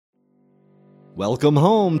Welcome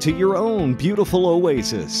home to your own beautiful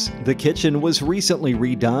oasis. The kitchen was recently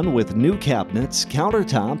redone with new cabinets,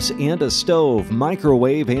 countertops, and a stove,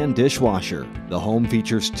 microwave, and dishwasher. The home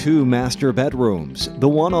features 2 master bedrooms. The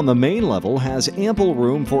one on the main level has ample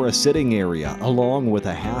room for a sitting area, along with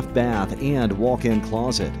a half bath and walk-in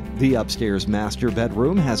closet. The upstairs master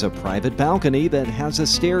bedroom has a private balcony that has a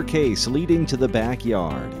staircase leading to the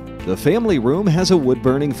backyard. The family room has a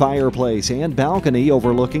wood-burning fireplace and balcony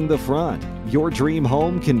overlooking the front. Your dream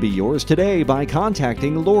home can be yours today by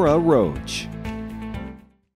contacting Laura Roach.